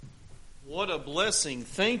What a blessing.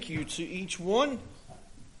 Thank you to each one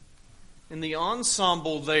in the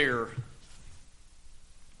ensemble there.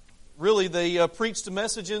 Really, they preached a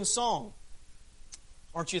message in song.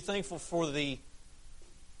 Aren't you thankful for the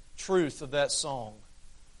truth of that song?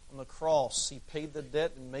 On the cross, He paid the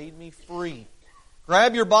debt and made me free.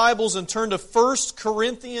 Grab your Bibles and turn to 1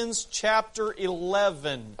 Corinthians chapter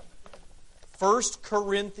 11. 1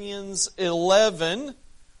 Corinthians 11.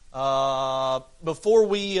 Before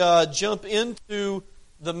we jump into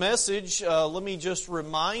the message, let me just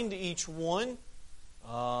remind each one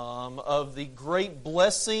of the great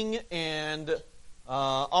blessing and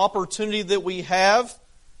opportunity that we have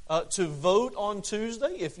to vote on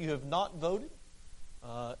Tuesday. If you have not voted,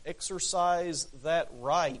 exercise that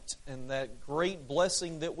right and that great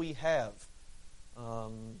blessing that we have.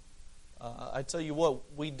 I tell you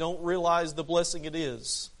what, we don't realize the blessing it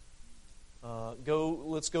is.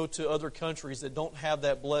 Let's go to other countries that don't have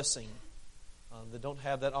that blessing, that don't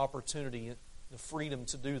have that opportunity, the freedom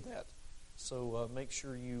to do that. So make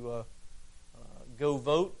sure you go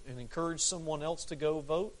vote and encourage someone else to go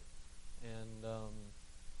vote, and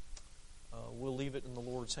we'll leave it in the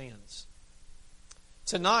Lord's hands.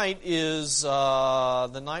 Tonight is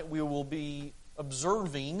the night we will be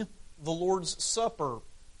observing the Lord's Supper.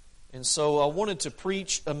 And so I wanted to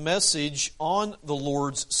preach a message on the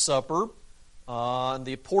Lord's Supper, and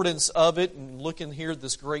the importance of it, and looking here at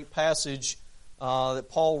this great passage that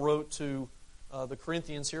Paul wrote to the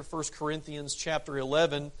Corinthians here, 1 Corinthians chapter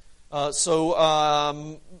 11. Let's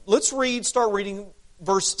start reading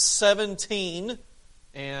verse 17,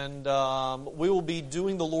 and we will be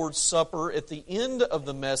doing the Lord's Supper at the end of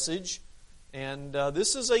the message. And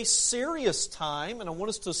this is a serious time, and I want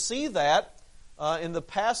us to see that in the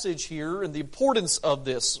passage here and the importance of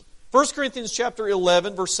this. 1 Corinthians chapter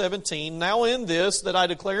 11, verse 17, "Now in this that I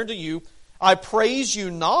declare unto you, I praise you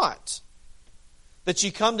not, that ye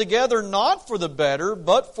come together not for the better,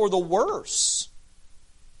 but for the worse."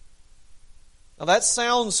 Now that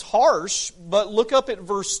sounds harsh, but look up at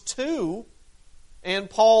verse 2, and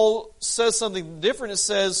Paul says something different. It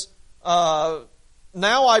says,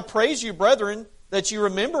 "Now I praise you, brethren, that you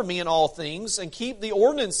remember me in all things, and keep the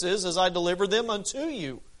ordinances as I deliver them unto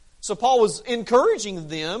you." So Paul was encouraging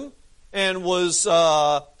them, and was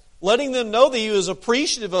letting them know that he was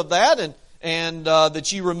appreciative of that, and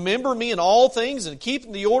that you remember me in all things, and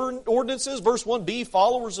keeping the ordinances. Verse 1, "Be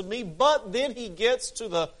followers of me." But then he gets to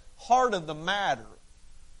the heart of the matter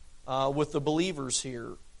with the believers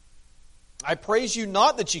here. "I praise you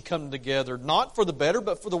not that ye come together, not for the better,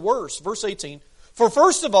 but for the worse." Verse 18, "For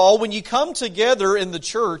first of all, when ye come together in the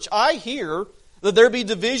church, I hear that there be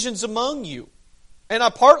divisions among you, and I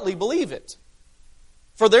partly believe it.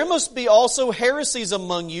 For there must be also heresies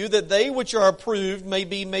among you, that they which are approved may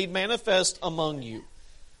be made manifest among you.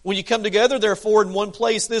 When you come together, therefore, in one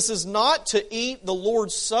place, this is not to eat the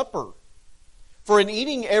Lord's Supper. For in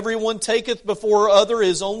eating everyone taketh before other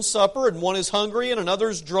his own supper, and one is hungry, and another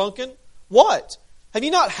is drunken. What? Have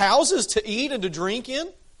ye not houses to eat and to drink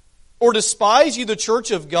in? Or despise ye the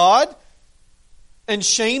church of God, and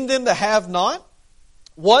shame them that have not?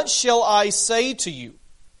 What shall I say to you?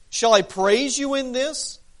 Shall I praise you in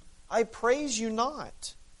this? I praise you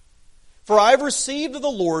not. For I have received of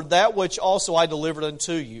the Lord that which also I delivered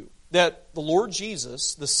unto you, that the Lord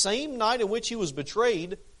Jesus, the same night in which He was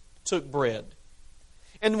betrayed, took bread.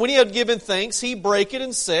 And when He had given thanks, He brake it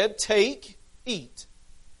and said, Take, eat.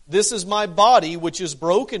 This is my body which is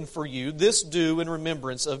broken for you. This do in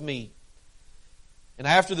remembrance of me. And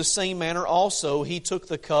after the same manner also He took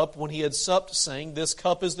the cup when He had supped, saying, This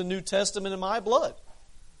cup is the New Testament in my blood.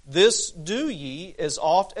 This do ye as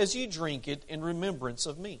oft as ye drink it in remembrance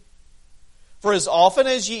of me. For as often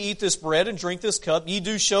as ye eat this bread and drink this cup, ye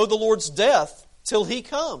do show the Lord's death till He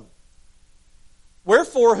come.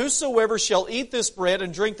 Wherefore whosoever shall eat this bread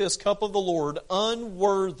and drink this cup of the Lord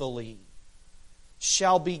unworthily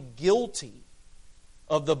shall be guilty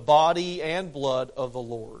of the body and blood of the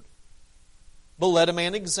Lord. But let a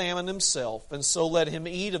man examine himself, and so let him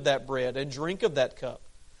eat of that bread and drink of that cup.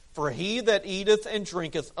 For he that eateth and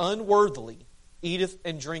drinketh unworthily eateth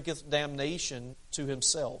and drinketh damnation to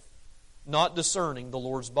himself, not discerning the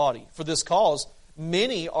Lord's body. For this cause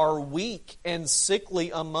many are weak and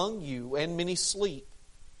sickly among you, and many sleep.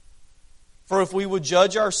 For if we would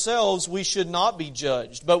judge ourselves, we should not be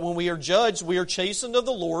judged. But when we are judged, we are chastened of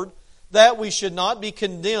the Lord, that we should not be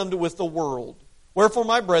condemned with the world. Wherefore,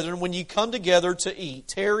 my brethren, when ye come together to eat,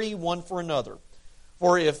 tarry one for another.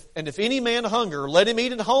 For if any man hunger, let him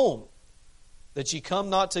eat at home, that ye come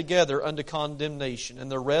not together unto condemnation.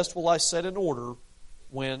 And the rest will I set in order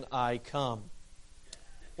when I come."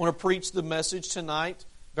 I want to preach the message tonight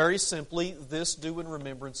Very simply, this do in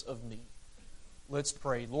remembrance of me. Let's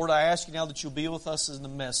pray. Lord, I ask you now that you'll be with us in the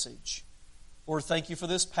message. Lord, thank you for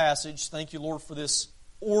this passage. Thank you, Lord, for this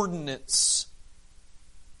ordinance.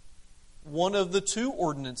 One of the two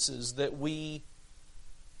ordinances that we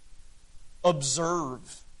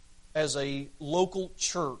observe as a local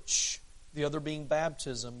church, the other being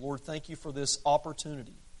baptism. Lord, thank you for this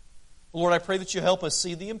opportunity. Lord, I pray that you help us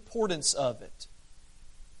see the importance of it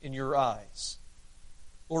in your eyes.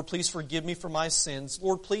 Lord, please forgive me for my sins.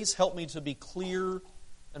 Lord, please help me to be clear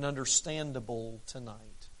and understandable tonight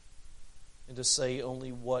and to say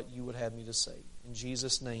only what you would have me to say. In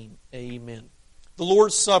Jesus' name, amen. The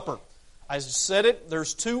Lord's Supper. I said it,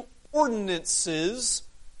 there's two ordinances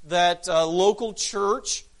that a local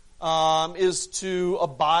church is to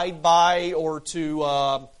abide by or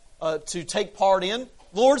to take part in.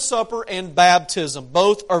 Lord's Supper and baptism.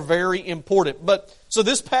 Both are very important. But so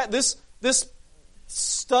this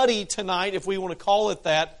study tonight, if we want to call it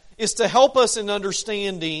that, is to help us in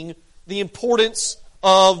understanding the importance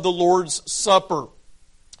of the Lord's Supper.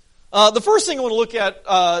 The first thing I want to look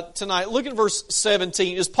at tonight, look at verse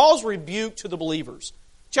 17, is Paul's rebuke to the believers.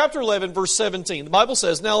 Chapter 11, verse 17, the Bible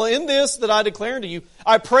says, "Now in this that I declare unto you,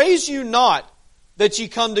 I praise you not that ye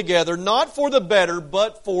come together, not for the better,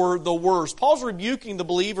 but for the worse." Paul's rebuking the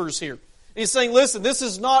believers here. He's saying, listen, this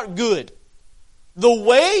is not good. The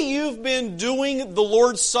way you've been doing the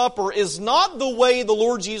Lord's Supper is not the way the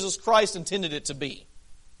Lord Jesus Christ intended it to be.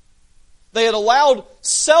 They had allowed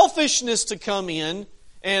selfishness to come in,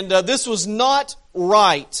 and this was not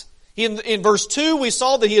right. In verse 2, we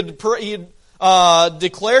saw that he had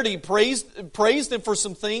declared, he praised him for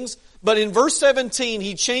some things, but in verse 17,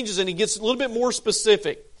 he changes and he gets a little bit more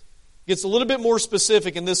specific. Gets a little bit more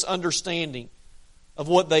specific in this understanding of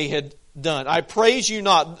what they had done. I praise you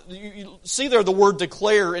not. You see there the word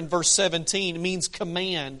declare in verse 17 means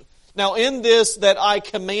command. Now in this that I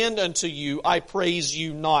command unto you, I praise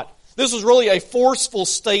you not. This was really a forceful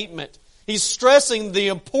statement. He's stressing the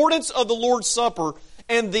importance of the Lord's Supper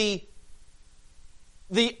and the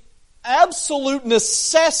absolute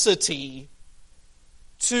necessity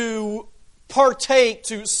to partake,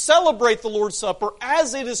 to celebrate the Lord's Supper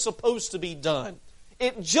as it is supposed to be done.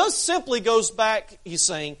 It just simply goes back, he's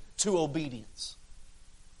saying, to obedience.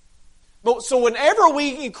 So whenever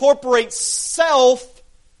we incorporate self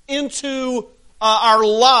into our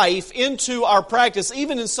life, into our practice,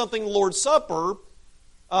 even in something the Lord's Supper,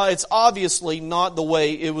 it's obviously not the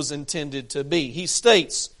way it was intended to be. He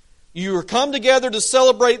states, you are come together to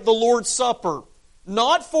celebrate the Lord's Supper,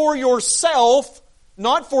 not for yourself,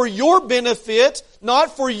 not for your benefit,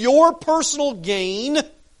 not for your personal gain,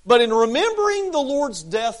 but in remembering the Lord's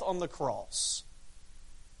death on the cross.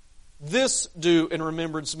 This do in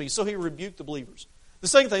remembrance of me. So he rebuked the believers. The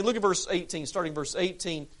second thing, look at verse 18, starting verse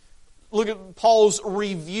 18. Look at Paul's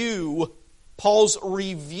review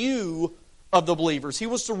of the believers. He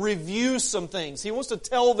wants to review some things. He wants to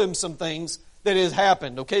tell them some things that has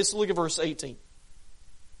happened. Okay, so look at verse 18.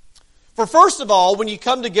 For first of all, when you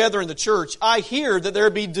come together in the church, I hear that there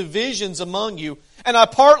be divisions among you, and I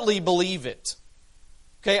partly believe it.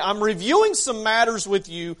 Okay, I'm reviewing some matters with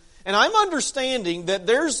you, and I'm understanding that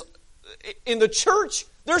in the church,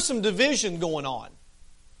 there's some division going on.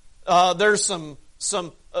 There's some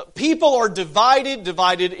people are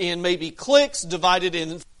divided in maybe cliques, divided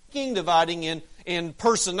in thinking, dividing in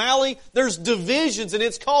personality. There's divisions, and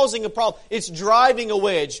it's causing a problem. It's driving a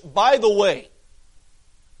wedge. By the way,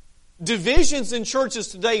 divisions in churches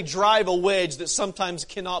today drive a wedge that sometimes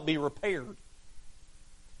cannot be repaired.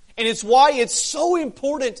 And it's why it's so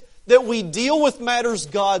important that we deal with matters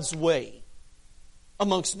God's way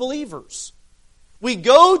amongst believers. We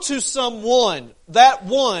go to someone, that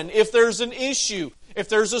one, if there's an issue, if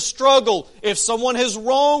there's a struggle, if someone has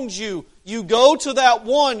wronged you, you go to that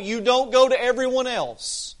one. You don't go to everyone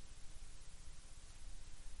else.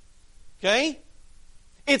 Okay?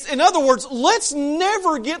 In other words, let's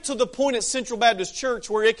never get to the point at Central Baptist Church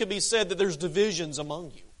where it could be said that there's divisions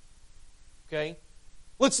among you. Okay?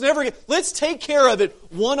 Let's take care of it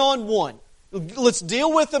one-on-one. Let's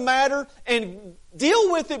deal with the matter and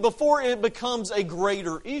deal with it before it becomes a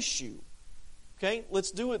greater issue. Okay?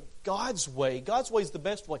 Let's do it God's way. God's way is the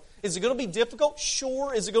best way. Is it going to be difficult?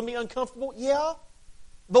 Sure. Is it going to be uncomfortable? Yeah.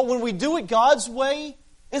 But when we do it God's way,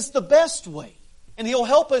 it's the best way. And He'll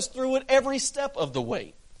help us through it every step of the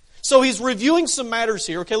way. So he's reviewing some matters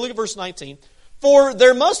here. Okay, look at verse 19. For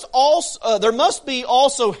there must be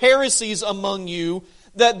also heresies among you,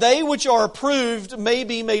 that they which are approved may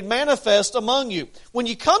be made manifest among you. When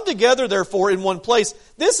you come together, therefore, in one place,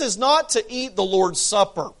 this is not to eat the Lord's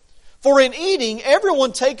Supper. For in eating,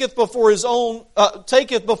 everyone taketh before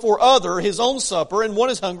other his own supper, and one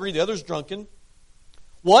is hungry, the other is drunken.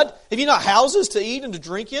 What? Have you not houses to eat and to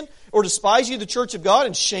drink in? Or despise ye the church of God,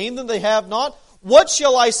 and shame them they have not? What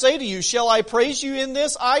shall I say to you? Shall I praise you in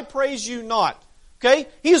this? I praise you not. Okay?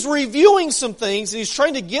 He's reviewing some things, and he's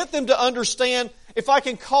trying to get them to understand, if I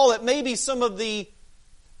can call it, maybe some of the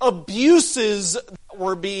abuses that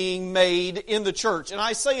were being made in the church. And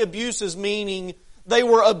I say abuses meaning they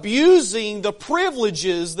were abusing the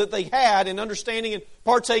privileges that they had in understanding and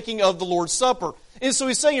partaking of the Lord's Supper. And so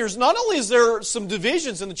he's saying here's not only is there some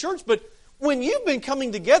divisions in the church, but when you've been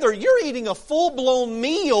coming together, you're eating a full-blown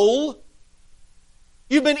meal.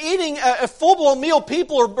 You've been eating a full-blown meal.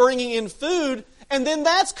 People are bringing in food, and then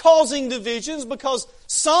that's causing divisions because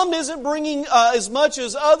some isn't bringing as much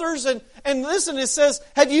as others. And listen, it says,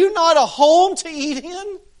 have you not a home to eat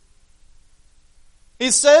in?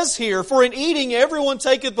 It says here, for in eating everyone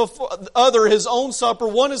taketh before other his own supper.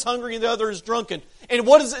 One is hungry and the other is drunken. And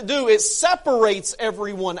what does it do? It separates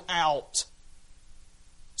everyone out.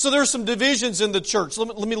 So there's some divisions in the church.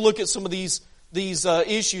 Let me look at some of these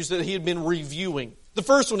issues that he had been reviewing. The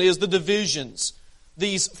first one is the divisions.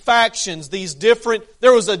 These factions,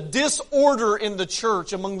 there was a disorder in the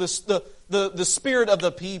church among the spirit of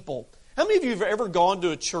the people. How many of you have ever gone to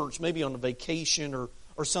a church, maybe on a vacation or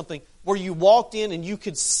something, where you walked in and you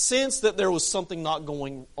could sense that there was something not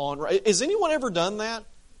going on right? Has anyone ever done that?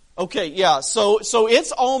 Okay, yeah. So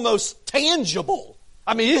it's almost tangible.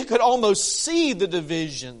 I mean, you could almost see the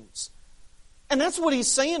divisions. And that's what he's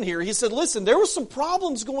saying here. He said, listen, there were some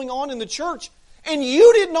problems going on in the church, and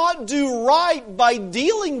you did not do right by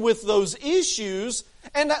dealing with those issues.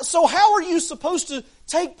 And so how are you supposed to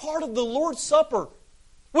take part of the Lord's Supper,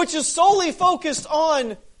 which is solely focused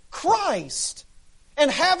on Christ and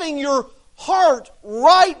having your heart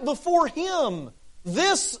right before Him?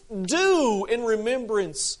 This do in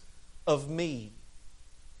remembrance of me.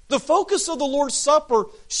 The focus of the Lord's Supper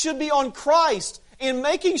should be on Christ and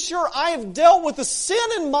making sure I have dealt with the sin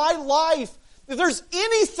in my life. If there's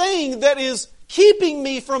anything that is keeping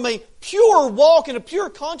me from a pure walk and a pure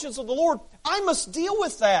conscience of the Lord, I must deal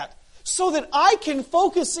with that so that I can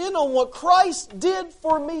focus in on what Christ did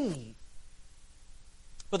for me.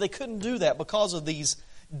 But they couldn't do that because of these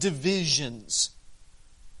divisions.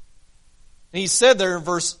 And he said there in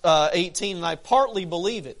verse 18, and I partly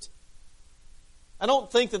believe it. I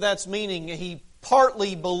don't think that that's meaning he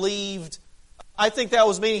partly believed. I think that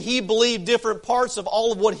was meaning he believed different parts of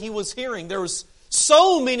all of what he was hearing. There was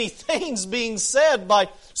so many things being said by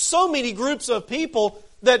so many groups of people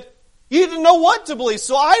that you didn't know what to believe.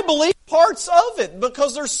 So I believe parts of it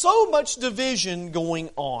because there's so much division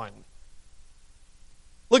going on.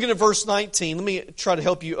 Looking at verse 19, let me try to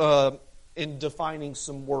help you in defining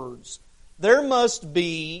some words. There must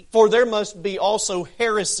be also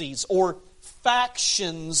heresies or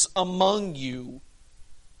factions among you,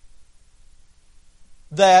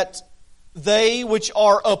 that they which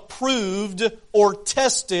are approved or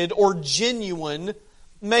tested or genuine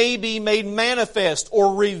may be made manifest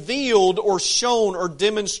or revealed or shown or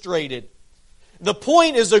demonstrated. The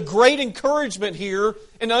point is a great encouragement here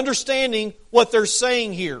in understanding what they're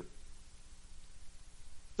saying here.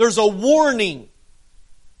 There's a warning.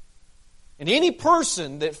 And any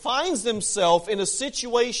person that finds themselves in a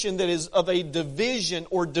situation that is of a division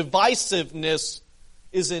or divisiveness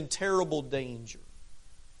is in terrible danger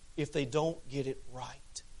if they don't get it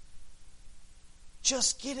right.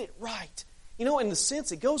 Just get it right. You know, in the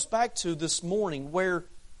sense, it goes back to this morning where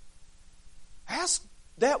ask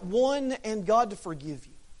that one and God to forgive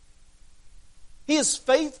you. He is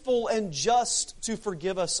faithful and just to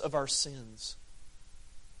forgive us of our sins.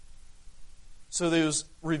 So there's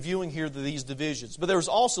reviewing here these divisions. But there was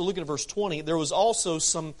also, looking at verse 20, there was also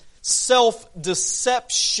some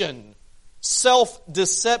self-deception.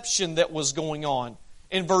 Self-deception that was going on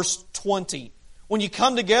in verse 20. When you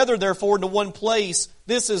come together, therefore, into one place,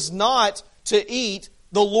 this is not to eat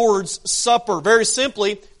the Lord's Supper. Very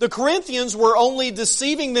simply, the Corinthians were only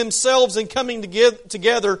deceiving themselves in coming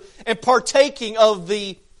together and partaking of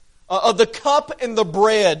the cup and the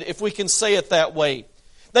bread, if we can say it that way.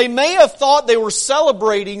 They may have thought they were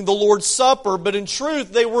celebrating the Lord's Supper, but in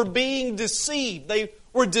truth, they were being deceived. They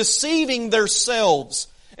were deceiving themselves.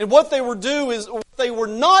 And what they were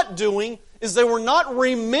not doing is they were not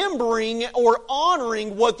remembering or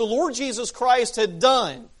honoring what the Lord Jesus Christ had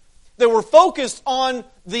done. They were focused on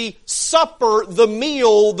the supper, the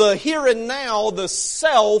meal, the here and now, the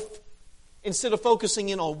self, instead of focusing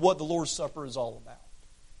in on what the Lord's Supper is all about.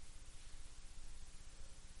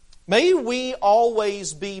 May we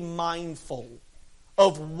always be mindful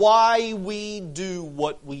of why we do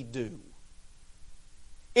what we do.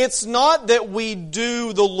 It's not that we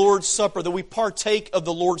do the Lord's Supper, that we partake of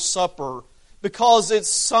the Lord's Supper because it's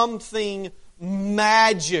something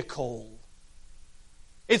magical.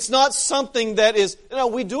 It's not something that is,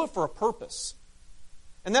 we do it for a purpose.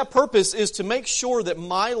 And that purpose is to make sure that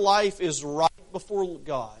my life is right before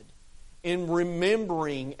God in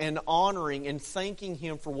remembering and honoring and thanking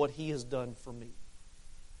Him for what He has done for me.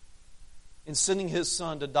 In sending His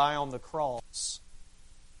Son to die on the cross,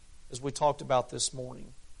 as we talked about this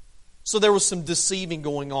morning. So there was some deceiving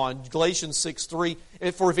going on. Galatians 6:3,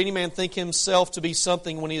 for if any man think himself to be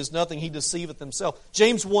something when he is nothing, he deceiveth himself.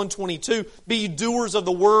 James 1:22, be ye doers of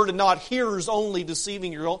the word and not hearers only,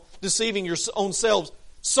 deceiving your own selves.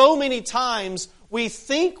 So many times we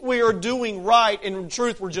think we are doing right, and in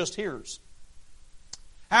truth we're just hearers.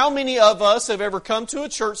 How many of us have ever come to a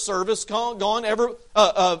church service,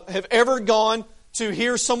 have ever gone to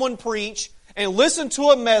hear someone preach and listen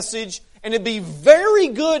to a message, and it'd be very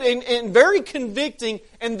good and very convicting,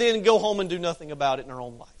 and then go home and do nothing about it in our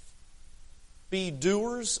own life? Be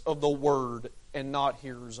doers of the word and not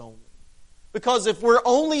hearers only. Because if we're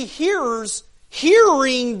only hearers,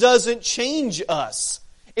 hearing doesn't change us.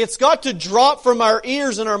 It's got to drop from our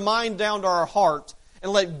ears and our mind down to our heart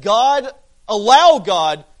and allow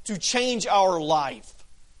God to change our life.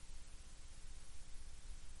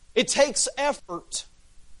 It takes effort.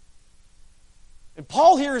 And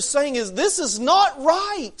Paul here is saying this is not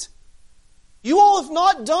right. You all have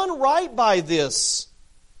not done right by this.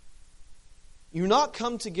 You not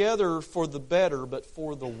come together for the better, but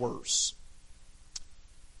for the worse.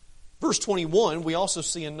 Verse 21, we also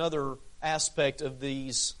see another aspect of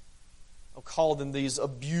these, I'll call them these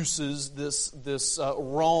abuses, this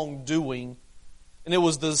wrongdoing. And it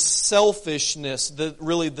was the selfishness,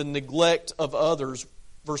 the neglect of others.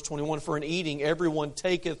 Verse 21, for in eating everyone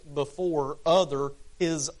taketh before other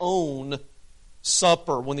his own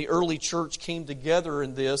supper. When the early church came together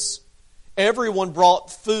in this, everyone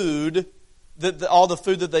brought food, all the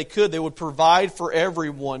food that they could. They would provide for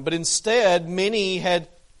everyone. But instead, many had,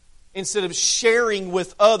 instead of sharing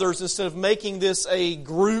with others, instead of making this a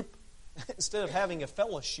group, instead of having a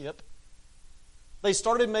fellowship, they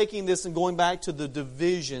started making this and going back to the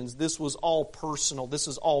divisions. This was all personal. This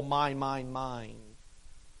is all mine, mine, mine.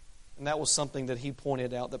 And that was something that he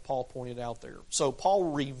pointed out, that Paul pointed out there. So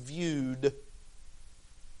Paul reviewed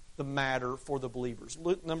the matter for the believers.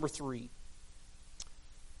 Look, number three,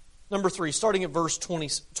 starting at verse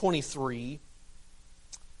 23,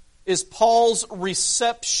 is Paul's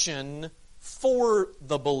reception for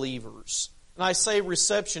the believers. And I say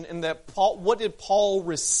reception in that what did Paul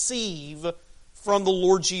receive from the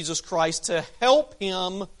Lord Jesus Christ to help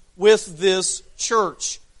him with this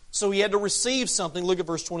church? So he had to receive something. Look at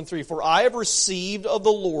verse 23. For I have received of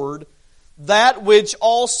the Lord that which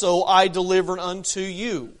also I delivered unto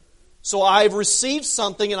you. So I have received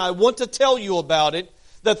something, and I want to tell you about it,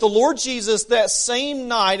 that the Lord Jesus, that same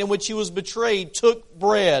night in which He was betrayed, took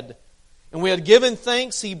bread. And we had given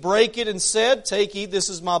thanks, He brake it and said, take, eat, this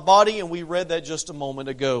is my body. And we read that just a moment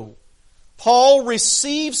ago. Paul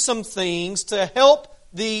received some things to help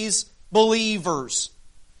these believers.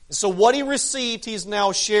 So what he received, he's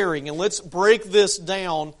now sharing. And let's break this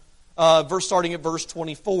down, starting at verse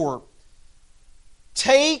 24.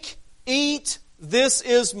 Take, eat, this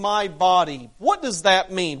is my body. What does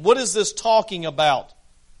that mean? What is this talking about?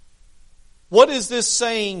 What is this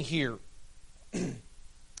saying here?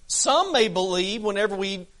 Some may believe, whenever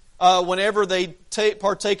they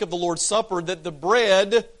partake of the Lord's Supper, that the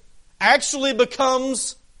bread actually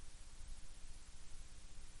becomes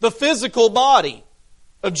the physical body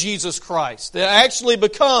of Jesus Christ. It actually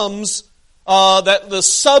becomes the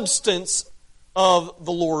substance of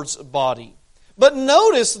the Lord's body. But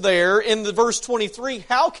notice there in the verse 23,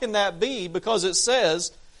 how can that be? Because it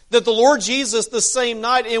says that the Lord Jesus, the same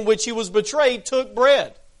night in which He was betrayed, took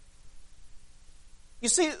bread. You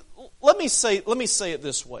see, let me say it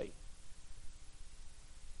this way.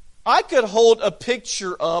 I could hold a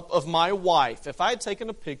picture up of my wife. If I had taken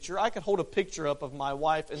a picture, I could hold a picture up of my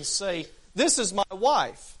wife and say, this is my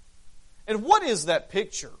wife. And what is that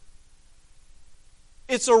picture?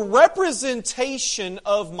 It's a representation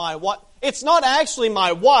of my wife. It's not actually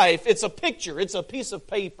my wife, it's a picture, it's a piece of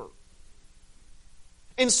paper.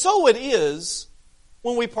 And so it is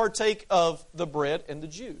when we partake of the bread and the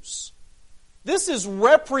juice. This is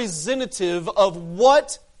representative of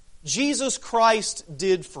what Jesus Christ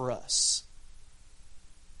did for us.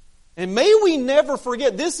 And may we never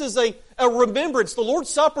forget, this is a remembrance. The Lord's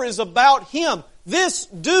Supper is about Him. This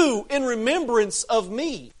do in remembrance of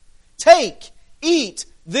me. Take, eat,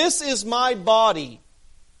 this is my body.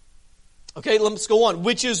 Okay, let's go on.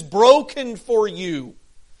 Which is broken for you.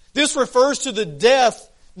 This refers to the death,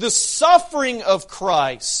 the suffering of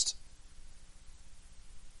Christ.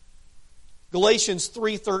 Galatians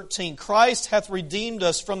 3:13, Christ hath redeemed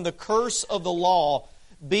us from the curse of the law,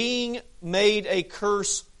 being made a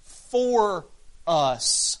curse for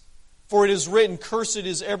us. For it is written, cursed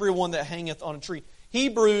is everyone that hangeth on a tree.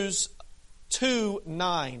 Hebrews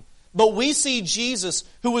 2:9. But we see Jesus,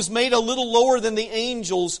 who was made a little lower than the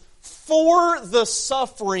angels, for the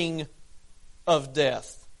suffering of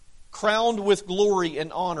death, crowned with glory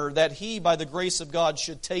and honor, that He, by the grace of God,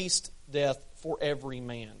 should taste death for every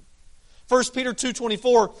man. 1 Peter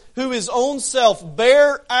 2:24, who His own self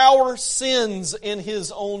bare our sins in His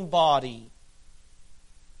own body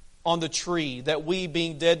on the tree, that we,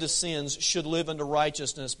 being dead to sins, should live unto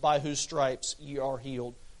righteousness, by whose stripes ye are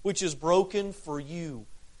healed, which is broken for you.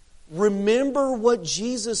 Remember what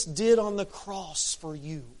Jesus did on the cross for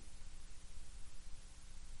you.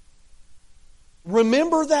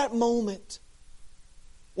 Remember that moment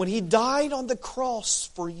when He died on the cross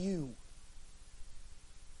for you.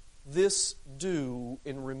 This do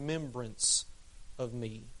in remembrance of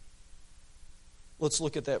me. Let's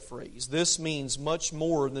look at that phrase. This means much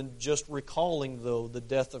more than just recalling, though, the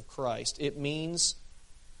death of Christ. It means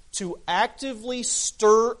to actively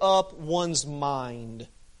stir up one's mind.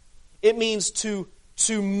 It means to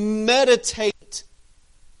meditate,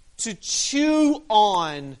 to chew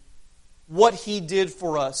on what He did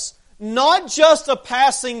for us. Not just a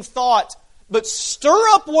passing thought, but stir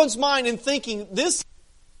up one's mind in thinking,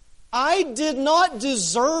 I did not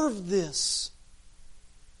deserve this,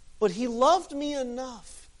 but He loved me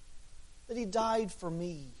enough that He died for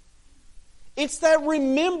me. It's that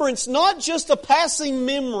remembrance, not just a passing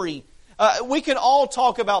memory. We can all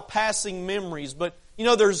talk about passing memories, but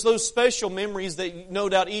there's those special memories that no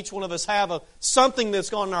doubt each one of us have of something that's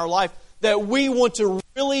gone in our life that we want to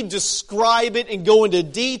really describe it and go into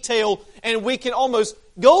detail, and we can almost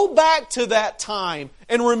go back to that time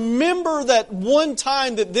and remember that one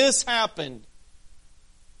time that this happened.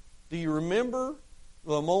 Do you remember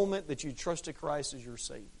the moment that you trusted Christ as your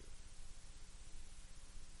Savior?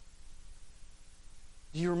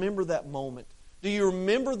 Do you remember that moment? Do you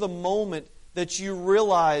remember the moment that you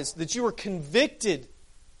realized that you were convicted?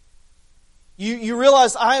 You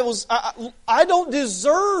realized I don't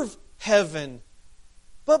deserve heaven,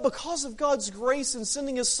 but because of God's grace in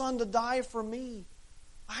sending His Son to die for me,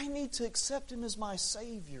 I need to accept Him as my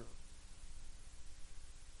Savior.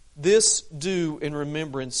 This do in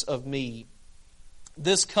remembrance of me.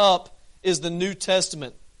 This cup is the New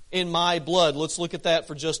Testament in my blood. Let's look at that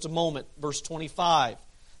for just a moment. Verse 25.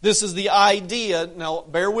 This is the idea, now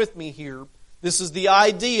bear with me here, this is the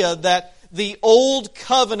idea that the old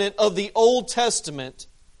covenant of the Old Testament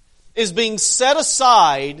is being set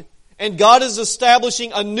aside and God is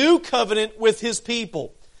establishing a new covenant with His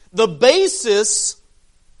people. The basis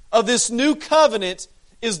of this new covenant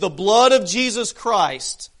is the blood of Jesus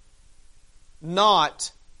Christ,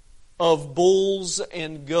 not of bulls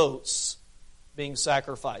and goats being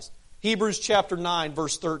sacrificed. Hebrews chapter 9,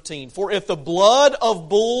 verse 13. For if the blood of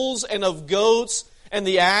bulls and of goats and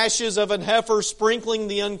the ashes of an heifer sprinkling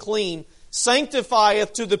the unclean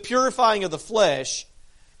sanctifieth to the purifying of the flesh,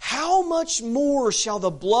 how much more shall the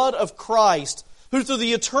blood of Christ, who through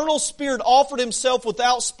the eternal Spirit offered Himself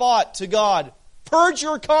without spot to God, purge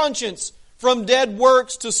your conscience from dead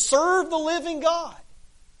works to serve the living God?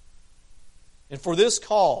 And for this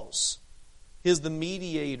cause, He is the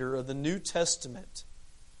mediator of the New Testament,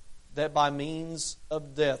 that by means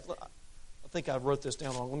of death. I think I wrote this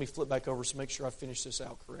down wrong. Let me flip back over so make sure I finish this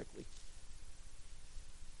out correctly.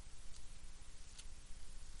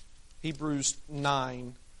 Hebrews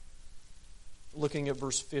 9, looking at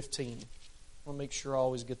verse 15. I'll make sure I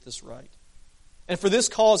always get this right. And for this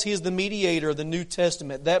cause He is the mediator of the New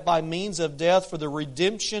Testament, that by means of death for the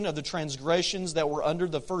redemption of the transgressions that were under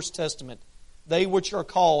the first testament, they which are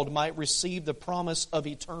called might receive the promise of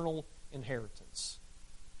eternal inheritance.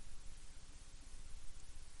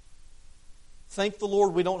 Thank the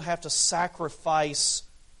Lord we don't have to sacrifice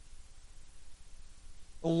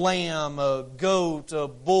a lamb, a goat, a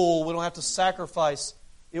bull. We don't have to sacrifice.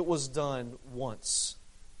 It was done once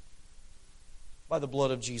by the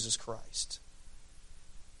blood of Jesus Christ.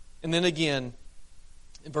 And then again,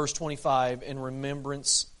 in verse 25, in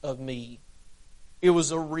remembrance of me. It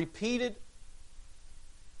was a repeated,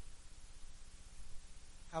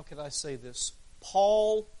 how could I say this?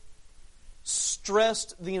 Paul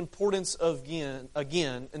stressed the importance of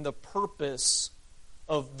again and the purpose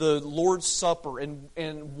of the Lord's Supper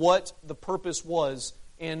and what the purpose was,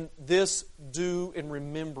 and this do in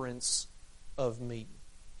remembrance of me.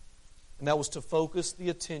 And that was to focus the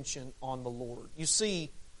attention on the Lord. You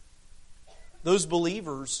see, those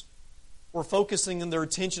believers were focusing their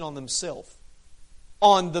attention on themselves,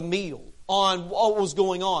 on the meal, on what was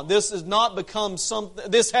going on. This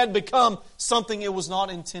had become something it was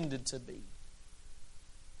not intended to be.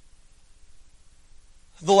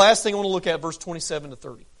 The last thing I want to look at, verse 27 to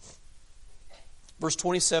 30. Verse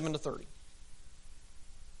 27 to 30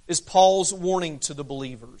 is Paul's warning to the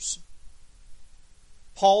believers.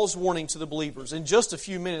 Paul's warning to the believers. In just a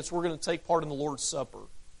few minutes, we're going to take part in the Lord's Supper.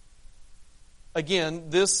 Again,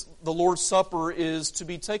 the Lord's Supper is to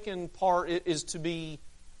be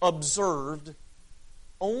observed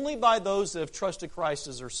only by those that have trusted Christ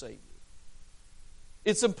as their Savior.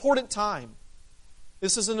 It's an important time.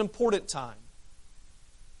 This is an important time.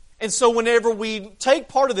 And so whenever we take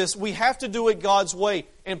part of this, we have to do it God's way.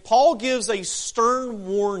 And Paul gives a stern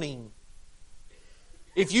warning.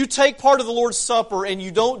 If you take part of the Lord's Supper and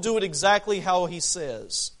you don't do it exactly how he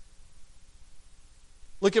says.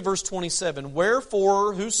 Look at verse 27.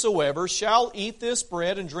 Wherefore, whosoever shall eat this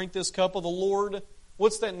bread and drink this cup of the Lord,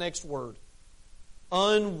 what's that next word?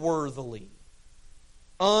 Unworthily.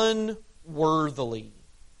 Unworthily.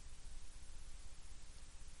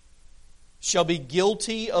 Shall be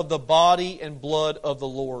guilty of the body and blood of the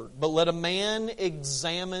Lord. But let a man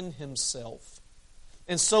examine himself.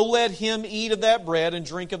 And so let him eat of that bread and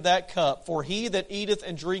drink of that cup. For he that eateth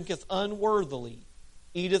and drinketh unworthily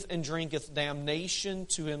eateth and drinketh damnation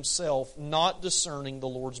to himself, not discerning the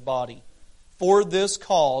Lord's body. For this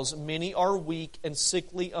cause many are weak and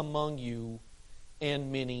sickly among you,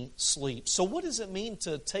 and many sleep. So what does it mean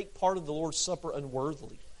to take part of the Lord's Supper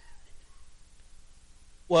unworthily?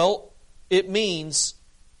 Well, it means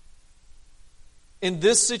in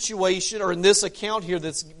this situation, or in this account here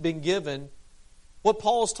that's been given, what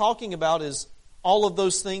Paul is talking about is all of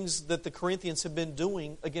those things that the Corinthians have been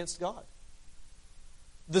doing against God.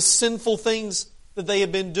 The sinful things that they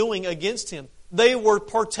have been doing against Him. They were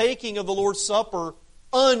partaking of the Lord's Supper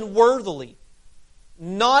unworthily,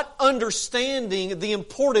 not understanding the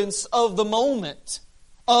importance of the moment,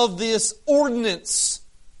 of this ordinance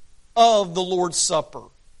of the Lord's Supper.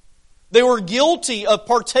 They were guilty of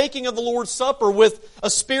partaking of the Lord's Supper with a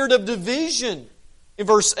spirit of division in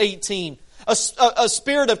verse 18. A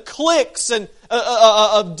spirit of cliques and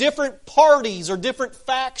of different parties or different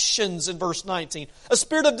factions in verse 19. A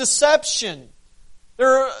spirit of deception.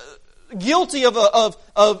 They're guilty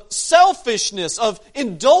of selfishness, of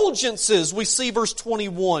indulgences. We see verse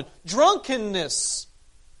 21. Drunkenness.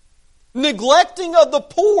 Neglecting of the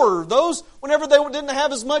poor. Those, whenever they didn't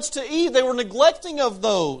have as much to eat, they were neglecting of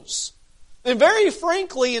those. And very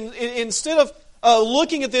frankly, instead of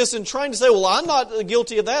looking at this and trying to say, well, I'm not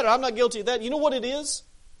guilty of that, or I'm not guilty of that, you know what it is?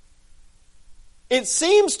 It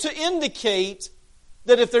seems to indicate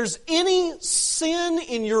that if there's any sin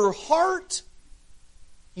in your heart,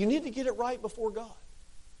 you need to get it right before God.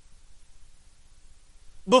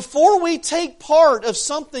 Before we take part of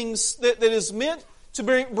something that is meant to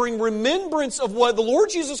bring remembrance of what the Lord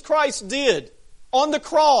Jesus Christ did on the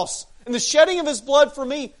cross and the shedding of His blood for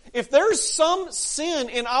me, if there's some sin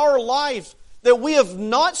in our life that we have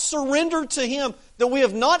not surrendered to Him, that we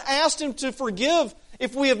have not asked Him to forgive,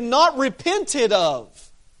 if we have not repented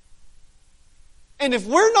of, and if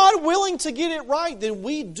we're not willing to get it right, then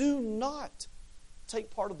we do not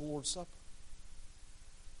take part of the Lord's Supper.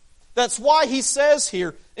 That's why he says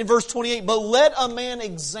here in verse 28, but let a man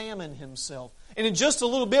examine himself. And in just a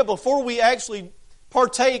little bit, before we actually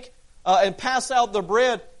partake and pass out the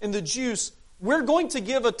bread and the juice, we're going to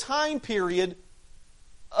give a time period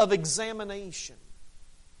of examination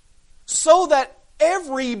so that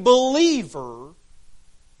every believer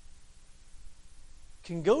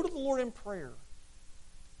can go to the Lord in prayer.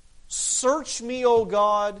 Search me, O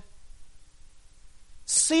God.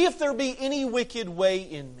 See if there be any wicked way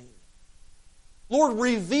in me. Lord,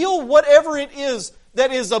 reveal whatever it is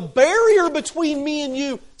that is a barrier between me and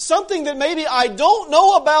you, something that maybe I don't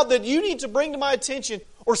know about that you need to bring to my attention,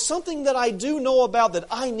 or something that I do know about that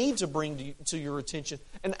I need to bring to your attention,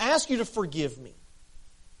 and ask you to forgive me.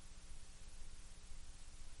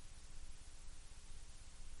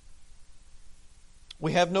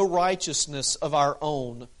 We have no righteousness of our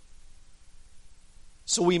own,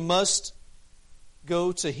 so we must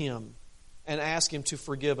go to Him and ask Him to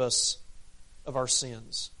forgive us of our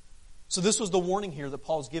sins. So this was the warning here that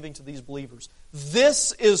Paul's giving to these believers.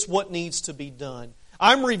 This is what needs to be done.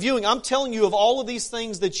 I'm telling you of all of these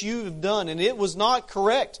things that you have done, and it was not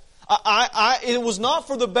correct. It was not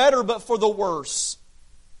for the better, but for the worse.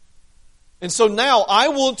 And so now I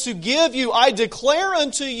want to give you, I declare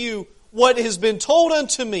unto you what has been told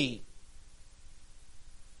unto me.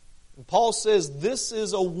 And Paul says this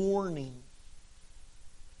is a warning.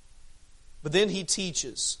 But then he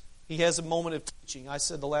teaches. He has a moment of teaching. I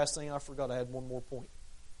said the last thing, I forgot I had one more point.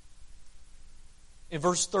 In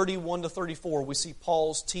verse 31 to 34, we see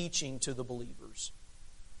Paul's teaching to the believers.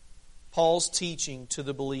 Paul's teaching to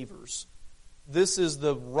the believers. This is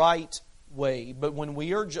the right way. But when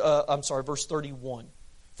we are, verse 31.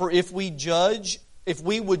 For if we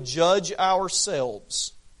would judge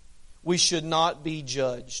ourselves, we should not be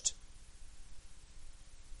judged.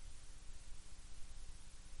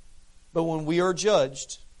 But when we are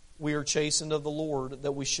judged, we are chastened of the Lord,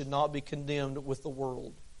 that we should not be condemned with the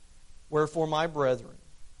world. Wherefore, my brethren,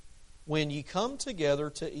 when ye come together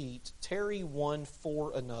to eat, tarry one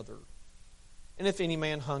for another. And if any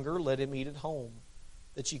man hunger, let him eat at home,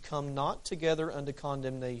 that ye come not together unto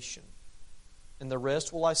condemnation. And the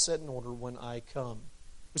rest will I set in order when I come.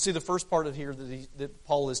 We see the first part of here that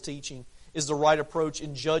Paul is teaching is the right approach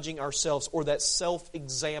in judging ourselves, or that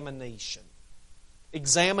self-examination.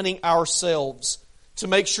 Examining ourselves to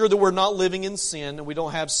make sure that we're not living in sin and we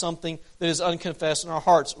don't have something that is unconfessed in our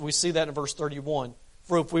hearts. We see that in verse 31.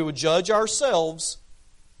 For if we would judge ourselves,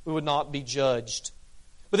 we would not be judged.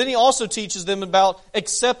 But then he also teaches them about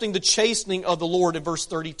accepting the chastening of the Lord in verse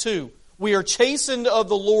 32. We are chastened of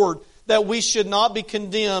the Lord that we should not be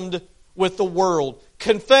condemned with the world.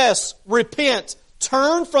 Confess, repent,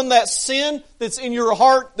 turn from that sin that's in your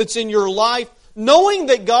heart, that's in your life, knowing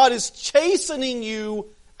that God is chastening you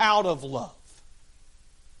out of love.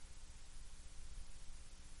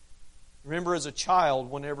 Remember as a child,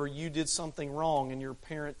 whenever you did something wrong and your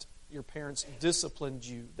parents disciplined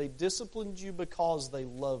you, they disciplined you because they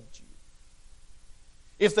loved you.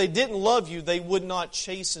 If they didn't love you, they would not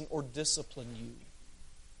chasten or discipline you.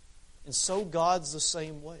 And so God's the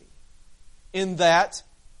same way. In that,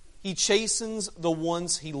 He chastens the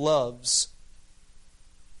ones He loves.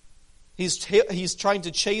 He's trying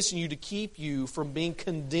to chasten you to keep you from being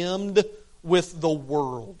condemned with the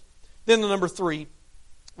world. Then the number 3,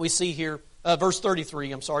 we see here, verse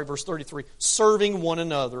 33, serving one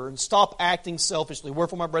another, and stop acting selfishly.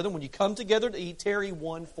 Wherefore, my brethren, when you come together to eat, tarry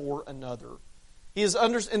one for another. He is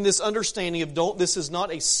in this understanding of this is not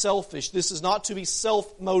this is not to be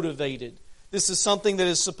self-motivated. This is something that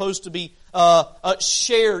is supposed to be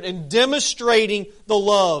shared and demonstrating the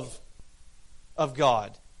love of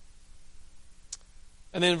God.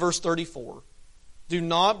 And then in verse 34, do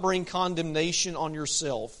not bring condemnation on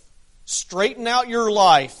yourself. Straighten out your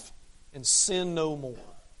life and sin no more.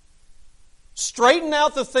 Straighten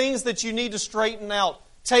out the things that you need to straighten out.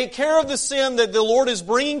 Take care of the sin that the Lord is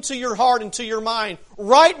bringing to your heart and to your mind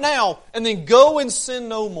right now, and then go and sin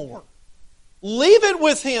no more. Leave it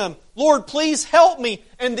with Him. Lord, please help me.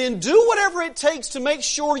 And then do whatever it takes to make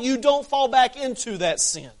sure you don't fall back into that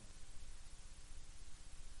sin.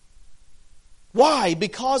 Why?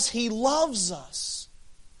 Because He loves us.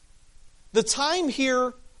 The time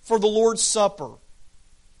here for the Lord's Supper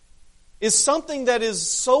is something that is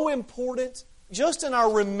so important just in our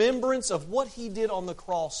remembrance of what He did on the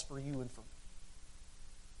cross for you and for me.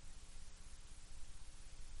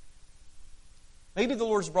 Maybe the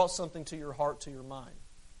Lord's brought something to your heart, to your mind,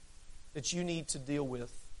 that you need to deal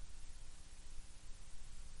with.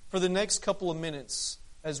 For the next couple of minutes,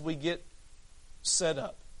 as we get set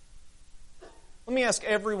up, let me ask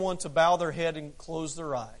everyone to bow their head and close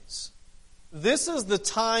their eyes. This is the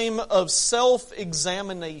time of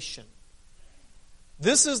self-examination.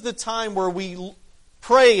 This is the time where we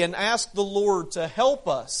pray and ask the Lord to help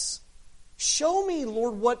us. Show me,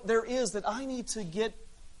 Lord, what there is that I need to get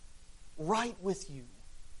right with You.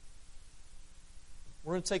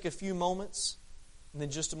 We're going to take a few moments, and in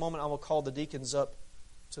just a moment I will call the deacons up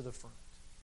to the front.